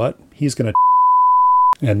 you know what? He's going to...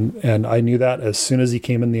 And I knew that as soon as he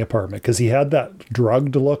came in the apartment, because he had that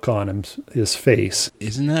drugged look on his face.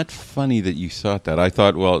 Isn't that funny that you thought that? I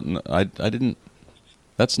thought, well, I didn't...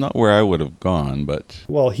 That's not where I would have gone, but...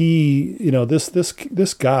 Well,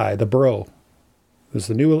 this guy, the bro, there's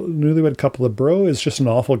the newlywed couple. The bro is just an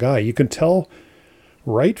awful guy. You can tell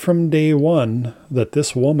right from day one that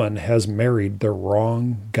this woman has married the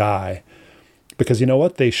wrong guy. Because you know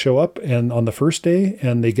what? They show up and on the first day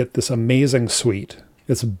and they get this amazing suite.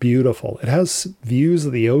 It's beautiful. It has views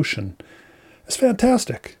of the ocean. It's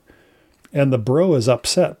fantastic. And the bro is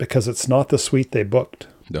upset because it's not the suite they booked.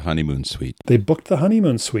 The honeymoon suite. They booked the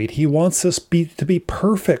honeymoon suite. He wants this to be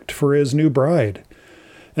perfect for his new bride.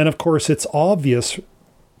 And of course, it's obvious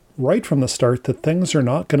right from the start that things are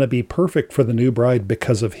not going to be perfect for the new bride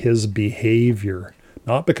because of his behavior,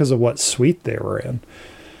 not because of what suite they were in.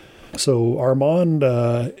 So Armand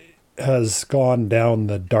has gone down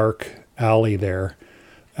the dark alley there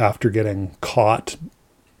after getting caught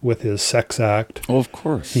with his sex act. Oh, of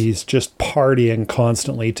course. He's just partying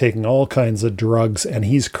constantly, taking all kinds of drugs, and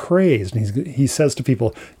he's crazed. And he says to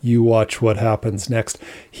people, you watch what happens next.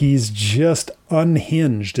 He's just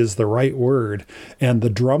unhinged is the right word, and the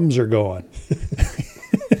drums are going.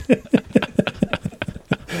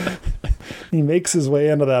 He makes his way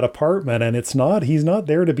into that apartment, and he's not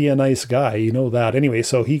there to be a nice guy. You know that. Anyway,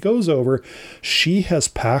 so he goes over. She has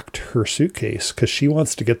packed her suitcase because she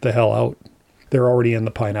wants to get the hell out. They're already in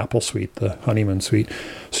the pineapple suite, the honeymoon suite.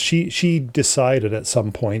 She decided at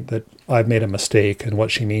some point that I've made a mistake, and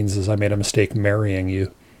what she means is I made a mistake marrying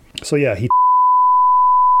you. So yeah, he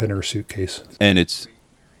in her suitcase. And it's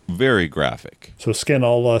very graphic. So, Skin,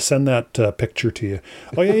 I'll send that picture to you.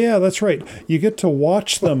 Oh, yeah, that's right. You get to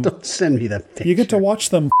watch them. Don't send me that picture. You get to watch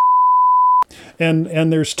them. And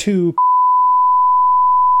there's two.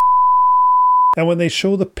 And when they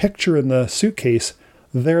show the picture in the suitcase,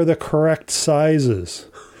 they're the correct sizes.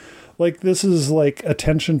 Like, this is like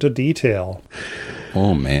attention to detail.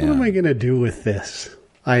 Oh, man. What am I going to do with this?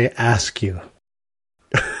 I ask you.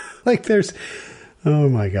 Like, there's... Oh,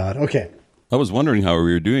 my God. Okay. I was wondering how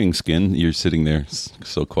we were doing, Skin. You're sitting there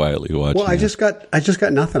so quietly watching. Well, I just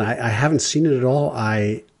got nothing. I haven't seen it at all.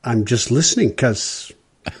 I'm just listening because...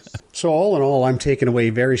 So all in all, I'm taking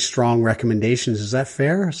away very strong recommendations. Is that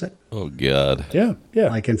fair? Is that... Oh, God. Yeah.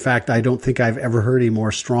 Like, in fact, I don't think I've ever heard a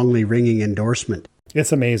more strongly ringing endorsement.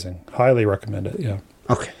 It's amazing. Highly recommend it, yeah.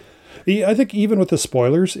 Okay. I think even with the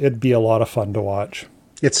spoilers, it'd be a lot of fun to watch.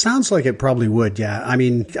 It sounds like it probably would, yeah. I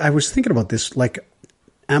mean, I was thinking about this, like,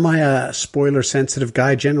 am I a spoiler-sensitive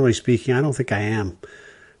guy? Generally speaking, I don't think I am.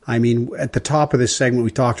 I mean, at the top of this segment,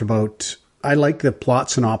 we talked about, I like the plot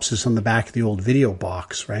synopsis on the back of the old video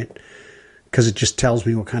box, right? Because it just tells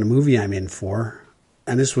me what kind of movie I'm in for.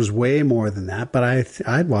 And this was way more than that, but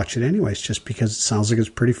I'd watch it anyways, just because it sounds like it's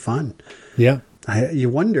pretty fun. Yeah. You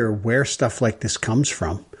wonder where stuff like this comes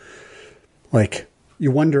from. Like,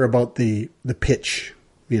 you wonder about the pitch,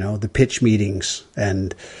 the pitch meetings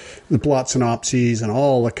and the plot synopses and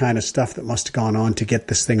all the kind of stuff that must have gone on to get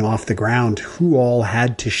this thing off the ground. Who all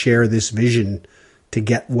had to share this vision to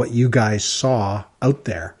get what you guys saw out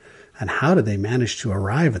there? And how did they manage to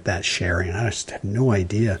arrive at that sharing? I just have no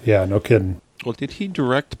idea. Yeah, no kidding. Well, did he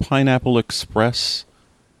direct Pineapple Express?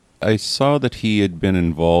 I saw that he had been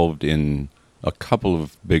involved in a couple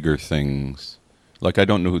of bigger things. Like, I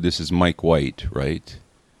don't know who this is, Mike White, right?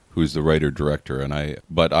 Who's the writer-director.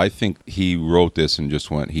 But I think he wrote this and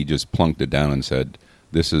he just plunked it down and said,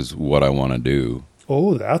 this is what I want to do.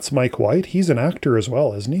 Oh, that's Mike White? He's an actor as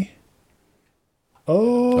well, isn't he?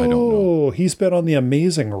 Oh, I don't know. He's been on The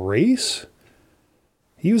Amazing Race?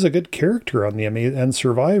 He was a good character on and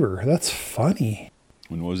Survivor. That's funny.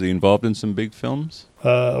 And was he involved in some big films?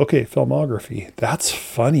 Okay, filmography. That's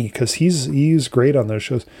funny because he's great on those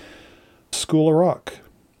shows. School of Rock.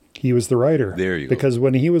 He was the writer. There you go. Because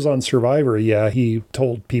when he was on Survivor, he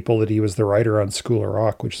told people that he was the writer on School of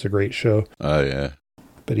Rock, which is a great show. Oh, yeah.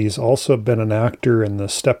 But he's also been an actor in the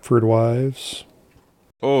Stepford Wives.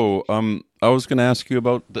 Oh, I was going to ask you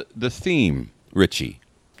about the theme, Richie.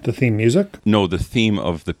 The theme music? No, the theme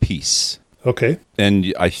of the piece. Okay.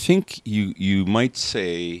 And I think you might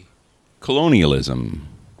say colonialism.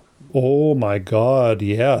 Oh my God,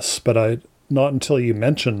 yes. But not until you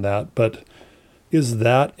mentioned that, but is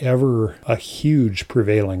that ever a huge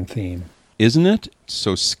prevailing theme? Isn't it?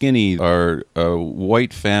 So Skinny are a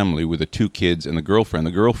white family with the two kids and the girlfriend.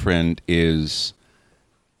 The girlfriend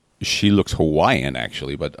she looks Hawaiian,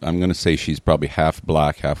 actually, but I'm going to say she's probably half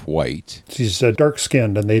black, half white. She's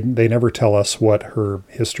dark-skinned, and they never tell us what her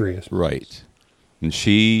history is. Right. And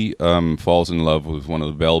she falls in love with one of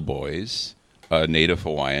the bellboys, a native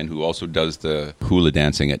Hawaiian, who also does the hula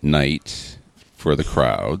dancing at night for the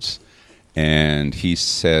crowds. And he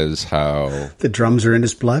says how... The drums are in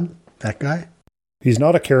his blood? That guy? He's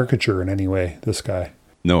not a caricature in any way, this guy.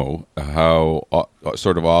 No, how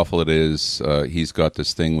sort of awful it is. He's got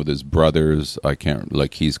this thing with his brothers.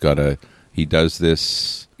 He does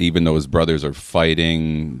this, even though his brothers are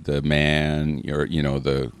fighting the man,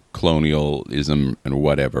 the colonialism and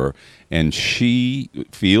whatever. And she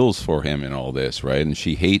feels for him in all this, right? And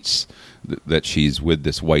she hates that she's with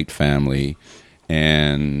this white family.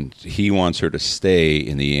 And he wants her to stay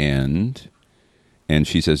in the end. And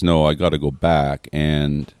she says, no, I got to go back.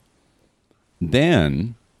 And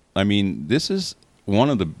then, I mean, this is one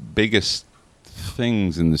of the biggest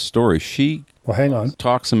things in the story. She hang on.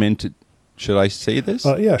 Talks him into... Should I say this?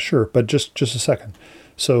 Yeah, sure. But just a second.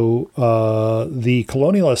 So the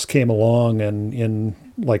colonialists came along and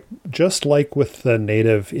just like with the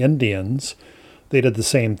native Indians, they did the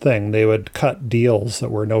same thing. They would cut deals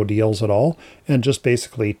that were no deals at all and just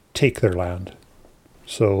basically take their land.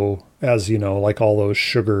 So, as you know, like all those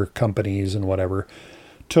sugar companies and whatever,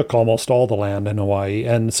 took almost all the land in Hawaii.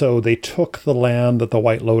 And so they took the land that the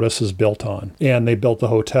White Lotus is built on, and they built the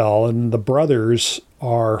hotel. And the brothers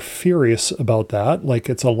are furious about that. Like,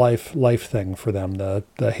 it's a life thing for them,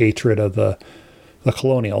 the hatred of the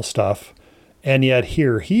colonial stuff. And yet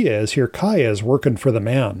here Kaya is working for the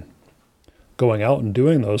man, going out and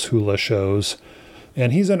doing those hula shows.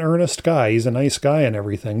 And he's an earnest guy. He's a nice guy and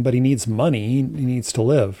everything, but he needs money. He needs to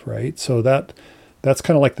live, right? So that's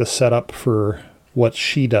kind of like the setup for what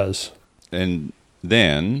she does. And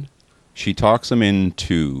then She talks him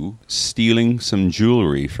into stealing some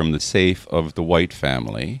jewelry from the safe of the White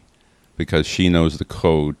family because she knows the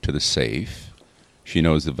code to the safe. She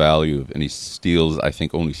knows the value of, and he steals, I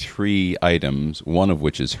think, only 3 items, one of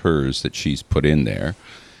which is hers that she's put in there.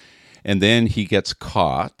 And then he gets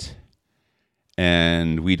caught,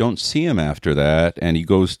 and we don't see him after that, and he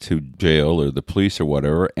goes to jail or the police or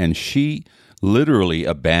whatever, and she literally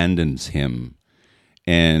abandons him.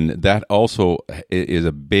 And that also is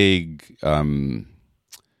a big...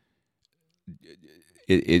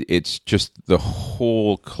 It's just the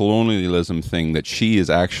whole colonialism thing that she is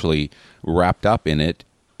actually wrapped up in it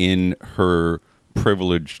in her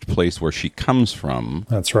privileged place where she comes from.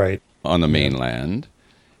 That's right. On the mainland.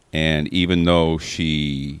 And even though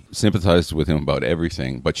she sympathizes with him about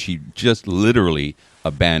everything, but she just literally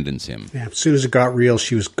abandons him. Yeah, as soon as it got real,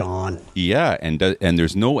 she was gone. Yeah, and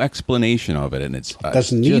there's no explanation of it, and it's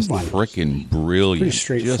doesn't just need one. Freaking brilliant. Pretty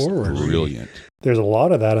straightforward. Just brilliant. There's a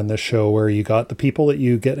lot of that in this show where you got the people that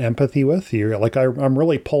you get empathy with. You're like, I'm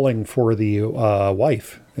really pulling for the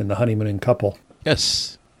wife in the honeymooning couple.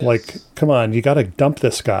 Yes. Like, come on, you got to dump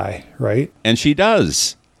this guy, right? And she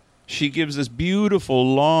does. She gives this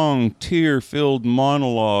beautiful, long, tear-filled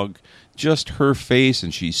monologue, just her face,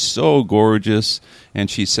 and she's so gorgeous. And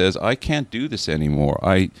she says, I can't do this anymore.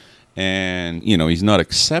 And, he's not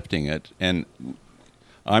accepting it. And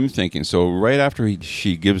I'm thinking, so right after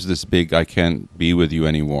she gives this big, I can't be with you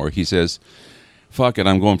anymore, he says, fuck it,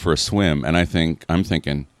 I'm going for a swim. And I'm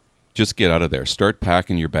thinking, just get out of there. Start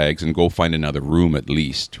packing your bags and go find another room at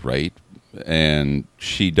least, right? And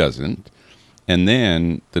she doesn't. And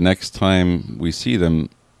then the next time we see them,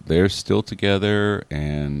 they're still together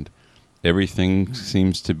and everything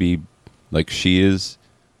seems to be like she has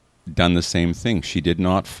done the same thing. She did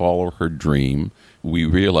not follow her dream. We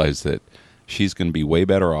realize that she's going to be way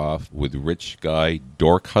better off with rich guy,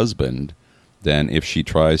 dork husband than if she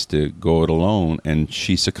tries to go it alone, and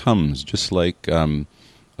she succumbs just like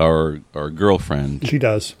our girlfriend. She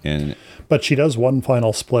does. But she does one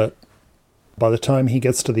final split. By the time he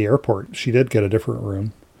gets to the airport, she did get a different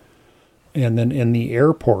room. And then in the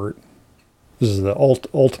airport, this is the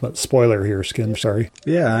ultimate spoiler here, Skin, sorry.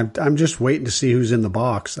 Yeah, I'm just waiting to see who's in the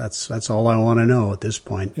box. That's all I want to know at this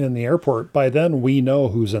point. In the airport, by then we know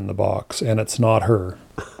who's in the box, and it's not her.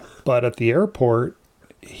 But at the airport,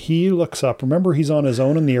 he looks up. Remember, he's on his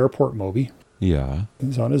own in the airport, Moby. Yeah.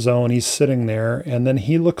 He's on his own. He's sitting there. And then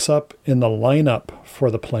he looks up in the lineup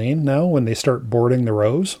for the plane now when they start boarding the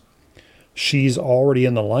rows. She's already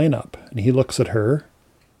in the lineup. And he looks at her.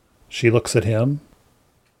 She looks at him.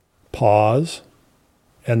 Pause.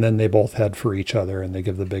 And then they both head for each other and they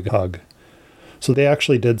give the big hug. So they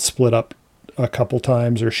actually did split up a couple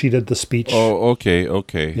times, or she did the speech. Oh,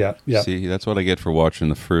 okay. Yeah. See, that's what I get for watching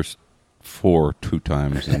the first 4 2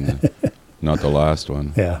 times and not the last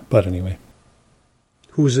one. Yeah, but anyway.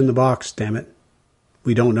 Who's in the box, damn it?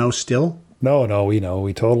 We don't know still? No, we know.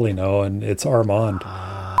 We totally know. And it's Armand.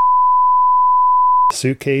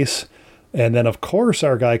 Suitcase. And then, of course,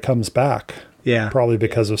 our guy comes back. Yeah. Probably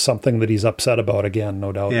because of something that he's upset about again,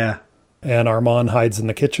 no doubt. Yeah. And Armand hides in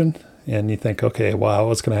the kitchen. And you think, okay, wow,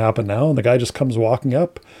 what's going to happen now? And the guy just comes walking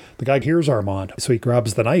up. The guy hears Armand. So he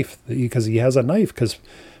grabs the knife because he has a knife because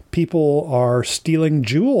people are stealing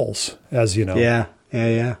jewels, as you know.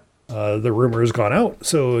 Yeah. The rumor has gone out.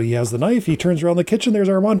 So he has the knife. He turns around the kitchen. There's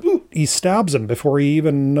Armand. Ooh, he stabs him before he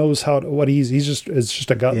even knows it's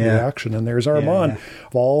just a gut reaction. And there's Armand.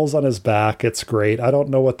 Falls on his back. It's great. I don't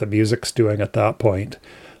know what the music's doing at that point,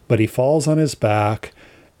 but he falls on his back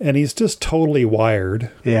and he's just totally wired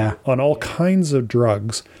on all kinds of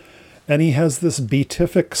drugs. And he has this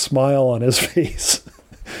beatific smile on his face.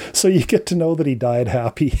 So you get to know that he died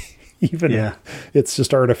happy. Even it's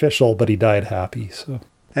just artificial, but he died happy. So.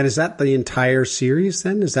 And is that the entire series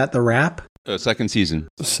then? Is that the wrap? Second season.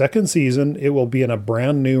 Second season, it will be in a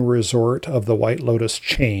brand new resort of the White Lotus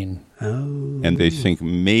chain. Oh. And they think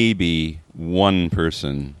maybe one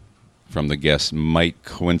person from the guests might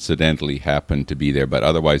coincidentally happen to be there, but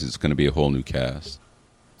otherwise it's going to be a whole new cast.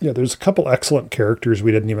 Yeah, there's a couple excellent characters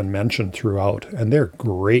we didn't even mention throughout, and they're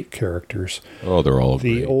great characters. Oh, they're all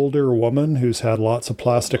The great. older woman who's had lots of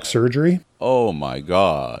plastic surgery. Oh, my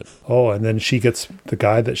God. Oh, and then she gets the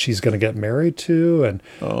guy that she's going to get married to, and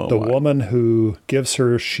the woman who gives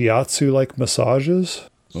her shiatsu-like massages.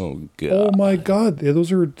 Oh, God. Oh, my God.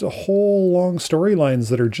 Those are whole long storylines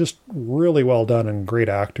that are just really well done and great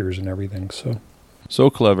actors and everything. So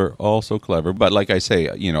clever, all so clever. But like I say,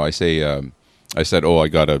 I said, I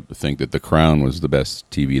got to think that The Crown was the best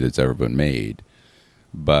TV that's ever been made.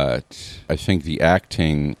 But I think the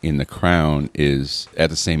acting in The Crown is at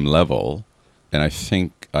the same level And I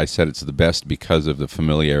think I said it's the best because of the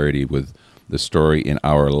familiarity with the story in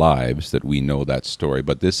our lives, that we know that story.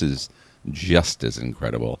 But this is just as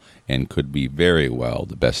incredible and could be very well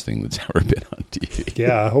the best thing that's ever been on TV.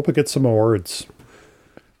 Yeah, I hope it gets some awards.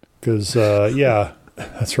 Because, yeah,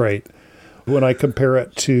 that's right. When I compare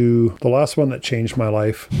it to the last one that changed my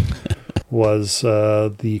life was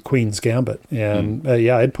the Queen's Gambit. And,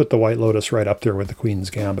 yeah, I'd put The White Lotus right up there with the Queen's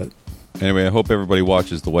Gambit. Anyway, I hope everybody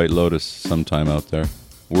watches The White Lotus sometime out there.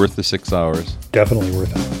 Worth the 6 hours. Definitely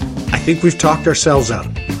worth it. I think we've talked ourselves out.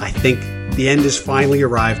 I think the end has finally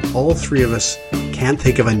arrived. All three of us can't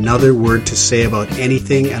think of another word to say about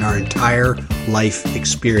anything in our entire life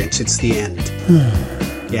experience. It's the end.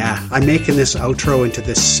 Yeah, I'm making this outro into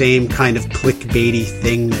this same kind of clickbaity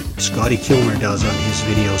thing that Scotty Kilmer does on his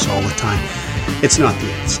videos all the time. It's not the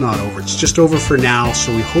end. It's not over. It's just over for now.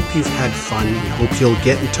 So we hope you've had fun. We hope you'll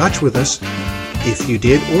get in touch with us if you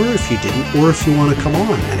did, or if you didn't, or if you want to come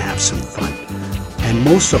on and have some fun. And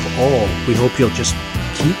most of all, we hope you'll just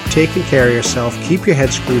keep taking care of yourself. Keep your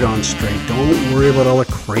head screwed on straight. Don't worry about all the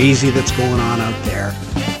crazy that's going on out there.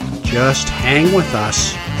 Just hang with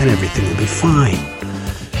us and everything will be fine.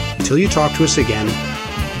 Until you talk to us again,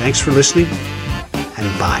 thanks for listening,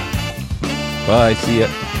 and bye. Bye. See ya.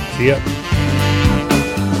 See ya.